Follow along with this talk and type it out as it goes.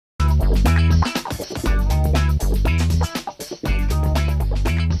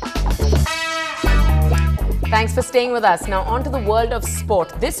Thanks for staying with us. Now on to the world of sport.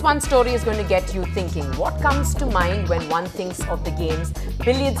 This one story is going to get you thinking. What comes to mind when one thinks of the games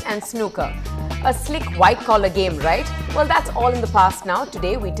billiards and snooker? A slick white-collar game, right? Well, that's all in the past now.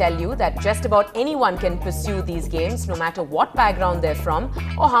 Today we tell you that just about anyone can pursue these games, no matter what background they're from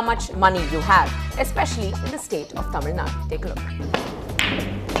or how much money you have, especially in the state of Tamil Nadu. Take a look.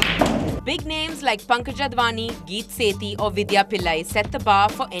 Big names like Pankaj Advani, Geet Sethi or Vidya Pillai set the bar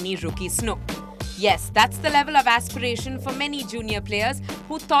for any rookie snook. Yes, that's the level of aspiration for many junior players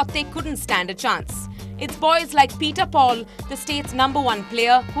who thought they couldn't stand a chance. It's boys like Peter Paul, the state's #1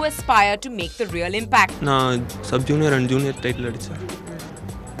 player, who aspire to make the real impact. நான் sub junior and junior title அடித்தேன்.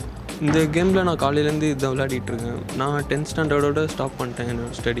 இந்த கேமில் நான் காலையிலேருந்து இதை விளையாடிட்டு இருக்கேன். நான் 10th ஸ்டாண்டர்டோட ஸ்டாப் பண்ணிட்டேன்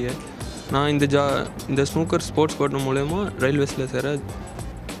என்னோடய ஸ்டடியை. நான் இந்த ஸ்னூக்கர் ஸ்போர்ட்ஸ் கோட்டை மூலயமா ரயில்வேஸில் சேர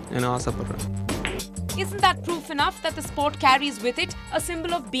நான் ஆசைப்பட்றேன். Isn't that proof enough that the sport carries with it a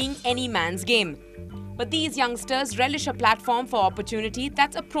symbol of being any man's game? But these youngsters relish a platform for opportunity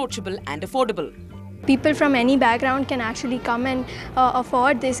that's approachable and affordable. People from any background can actually come and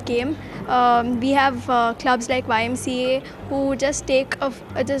afford this game. We have clubs like YMCA who just take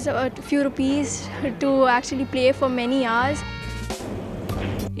just a few rupees to actually play for many hours.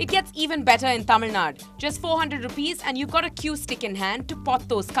 It gets even better in Tamil Nadu. Just 400 rupees and you've got a cue stick in hand to pot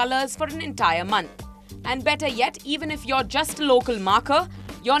those colours for an entire month. And better yet, even if you're just a local marker,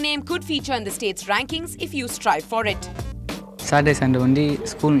 your name could feature in the state's rankings if you strive for it. Saturday Sunday வந்து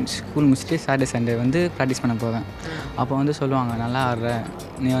school முடிச்சுட்டு Saturday Sunday வந்து practice பண்ண போவேன். அப்போ வந்து சொல்லுவாங்க, நல்லா ஆடுற,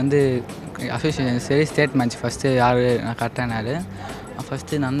 நீ வந்து அசோசியேஷன் சரி ஸ்டேட் மேட்ச் ஃபஸ்ட்டு யார் நான் கரெக்டானாரு.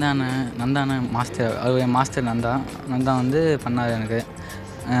 ஃபஸ்ட்டு நந்தான மாஸ்டர், அவர் என் மாஸ்டர் நந்தா வந்து பண்ணார் எனக்கு.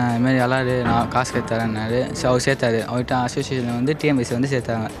 இதுமாரி விளாடு, நான் காசு கேட்டாருன்னாரு. ஸோ அவர் சேர்த்தாரு. அவர்கிட்ட அசோசியேஷனில் வந்து டிஎம்எஸ் வந்து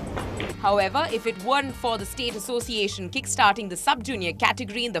சேர்த்தாங்க. However, if it weren't for the state association kickstarting the sub-junior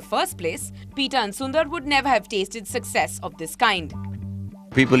category in the first place, Peter and Sundar would never have tasted success of this kind.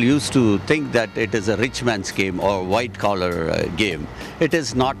 People used to think that it is a rich man's game or white-collar game. It is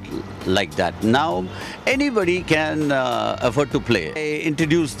not like that. Now, anybody can afford to play. I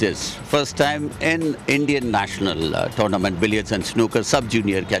introduced this first time in Indian national tournament, billiards and snooker,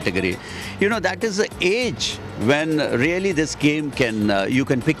 sub-junior category. You know, that is the age when really this game you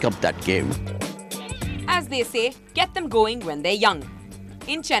can pick up that game. As they say, get them going when they're young.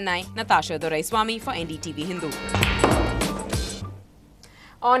 In Chennai, Natasha Doraiswamy for NDTV Hindu.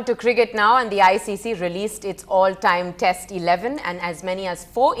 On to cricket now, and the ICC released its all-time Test 11 and as many as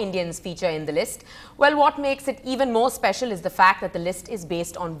 4 Indians feature in the list. Well, what makes it even more special is the fact that the list is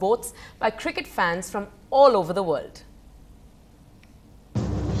based on votes by cricket fans from all over the world.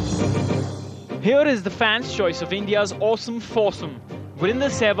 Here is the fans' choice of India's awesome foursome.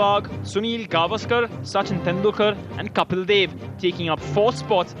 Virender Sehwag, Sunil Gavaskar, Sachin Tendulkar and Kapil Dev taking up 4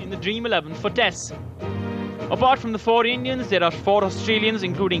 spots in the Dream 11 for Tests. Apart from the 4 Indians, there are 4 Australians,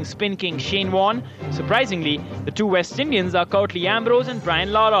 including spin king Shane Warne. Surprisingly, the 2 West Indians are Curtly Ambrose and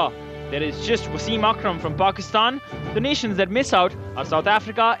Brian Lara. There is just Wasim Akram from Pakistan. The nations that miss out are South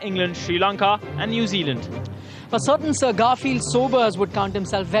Africa, England, Sri Lanka and New Zealand. For certain, Sir Garfield Sobers would count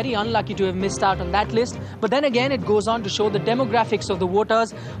himself very unlucky to have missed out on that list. But then again, it goes on to show the demographics of the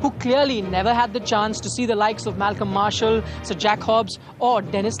voters who clearly never had the chance to see the likes of Malcolm Marshall, Sir Jack Hobbs or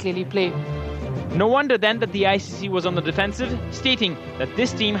Dennis Lilly play. No wonder then that the ICC was on the defensive, stating that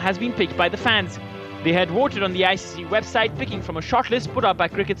this team has been picked by the fans. They had voted on the ICC website, picking from a shortlist put up by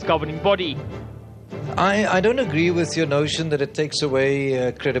cricket's governing body. I don't agree with your notion that it takes away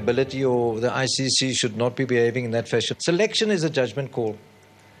credibility or the ICC should not be behaving in that fashion. Selection is a judgment call.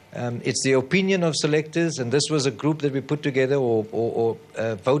 It's the opinion of selectors, and this was a group that we put together, or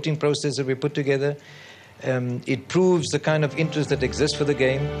a voting process that we put together. It proves the kind of interest that exists for the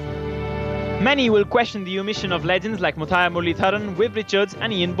game. Many will question the omission of legends like Muthaiya Muralitharan, Viv Richards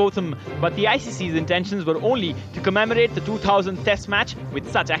and Ian Botham, but the ICC's intentions were only to commemorate the 2000 Test match with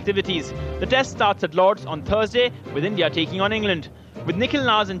such activities. The Test starts at Lord's on Thursday, with India taking on England. With Nikhil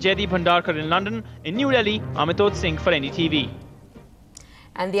Naz and Jaideep Bhandarkar in London, in New Delhi, Amitoj Singh for NDTV.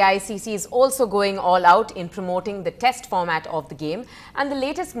 And the ICC is also going all out in promoting the test format of the game. And the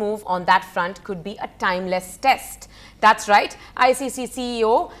latest move on that front could be a timeless test. That's right. ICC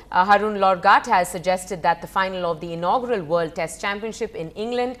CEO Harun Lorgat has suggested that the final of the inaugural World Test Championship in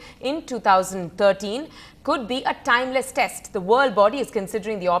England in 2013 could be a timeless test. The world body is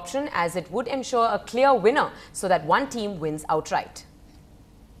considering the option as it would ensure a clear winner so that one team wins outright.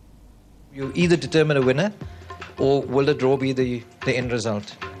 You either determine a winner or will the draw be the end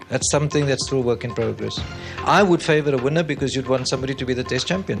result? That's something that's still work in progress. I would favour a winner because you'd want somebody to be the Test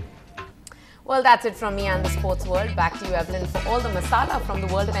champion. Well, that's it from me and the sports world. Back to you, Evelyn, for all the masala from the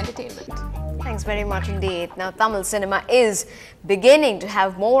world of entertainment. Thanks very much indeed. Now, Tamil cinema is beginning to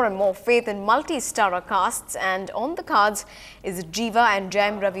have more and more faith in multi-starrer casts, and on the cards is a Jiva and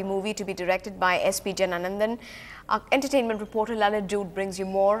Jayam Ravi movie to be directed by S.P. Jananandan. Our entertainment reporter Lalit Jude brings you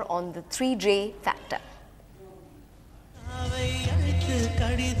more on the 3J factor.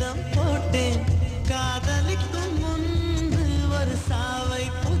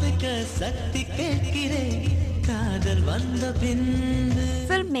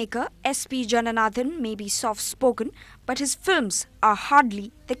 Filmmaker S.P. Jananathan may be soft-spoken, but his films are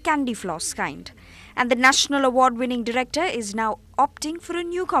hardly the candy floss kind. And the National Award-winning director is now opting for a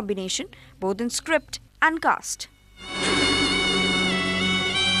new combination, both in script and cast.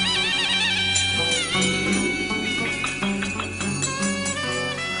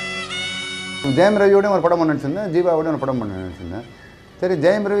 ஜெயம் ரவியோட ஒரு படம் பண்ண நினைச்சிருந்தேன், ஜீவாவோட ஒரு படம் பண்ண நினைச்சிருந்தேன். சரி,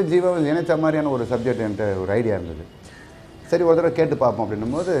 ஜெயம் ரவி ஜீவாவை இணைச்ச மாதிரியான ஒரு subject என்கிட்ட ஒரு ஐடியா இருந்தது. சரி, ஒரு தடவை கேட்டு பார்ப்போம்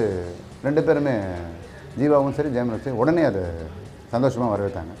அப்படின்னும்போது ரெண்டு பேருமே ஜீவாவும் சரி ஜெயம் ரவி சரி உடனே அதை சந்தோஷமாக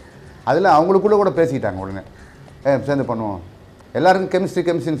வரவேற்றாங்க. அதில் அவங்களுக்குள்ளே கூட பேசிக்கிட்டாங்க. உடனே சேர்ந்து பண்ணுவோம், எல்லாருக்கும்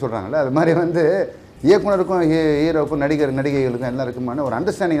கெமிஸ்ட்ரின்னு சொல்கிறாங்கல்ல, அது மாதிரி வந்து இயக்குனருக்கும் ஹீரோவுக்கும் நடிகைகளுக்கும் எல்லாருக்குமான ஒரு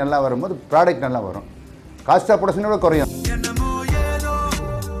அண்டர்ஸ்டாண்டிங் நல்லா வரும்போது ப்ராடக்ட் நல்லா வரும், காஸ்ட் ஆஃப் ப்ரொடக்ஷனோட குறையும்.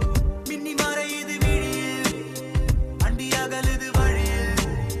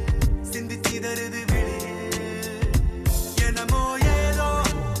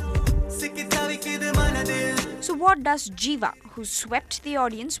 So what does Jiva, who swept the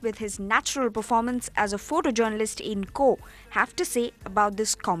audience with his natural performance as a photojournalist in Co, have to say about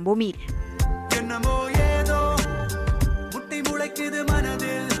this combo meal?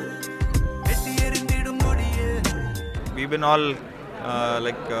 We've been all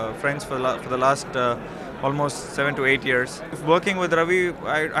friends for the last almost 7 to 8 years. If working with Ravi,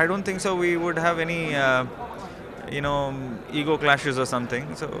 I don't think so we would have any ego clashes or something.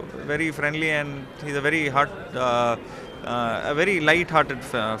 So very friendly, and he's a very light-hearted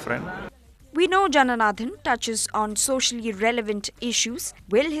friend. We know Jananathan touches on socially relevant issues.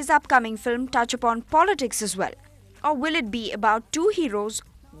 Will his upcoming film touch upon politics as well? Or will it be about two heroes,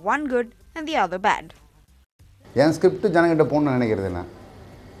 one good and the other bad? N script ஜனங்கிட்ட போகணும்னு நினைக்கிறது நான்.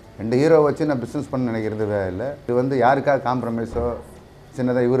 ரெண்டு hero வச்சு நான் business பண்ண நினைக்கிறது இல்லை. இது வந்து யாருக்காக காம்ப்ரமைஸோ,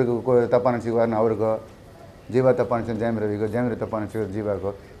 சின்னதாக இவருக்கு தப்பாக நினச்சிக்குவாருன்னு அவருக்கோ, ஜீவா தப்பாக நினச்சி ஜெயம் ரவிக்கோ, ஜெயம் ரவி தப்பாக நினச்சி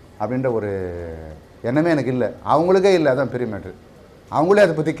ஜீவாக்கோ அப்படின்ற ஒரு எண்ணமே எனக்கு இல்லை. அவங்களுக்கே இல்லை, அதான் பெரிய மேட்ரு. அவங்களே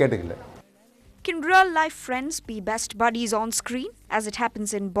அதை பற்றி கேட்டுக்கல. Can real-life friends be best buddies on screen, as it happens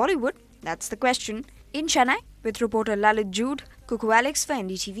in Bollywood? That's the question. In Chennai, with reporter Lalit Jude, Kuku Alex for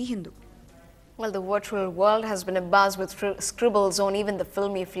NDTV Hindu. Well, the virtual world has been abuzz with scribbles on even the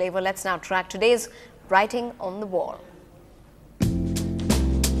filmy flavor. Let's now track today's writing on the wall.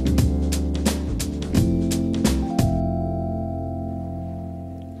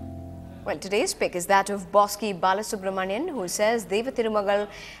 Well, today's pick is that of Boski Balasubramanian, who says Deva Thirumagal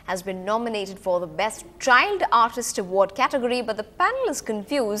has been nominated for the Best Child Artist Award category, but the panel is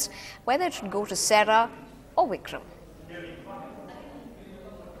confused whether it should go to Sarah or Vikram.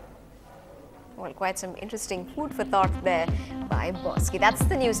 Well, quite some interesting food for thought there by Boski. That's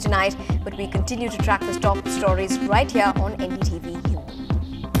the news tonight, but we continue to track the top stories right here on NDTV Hindu.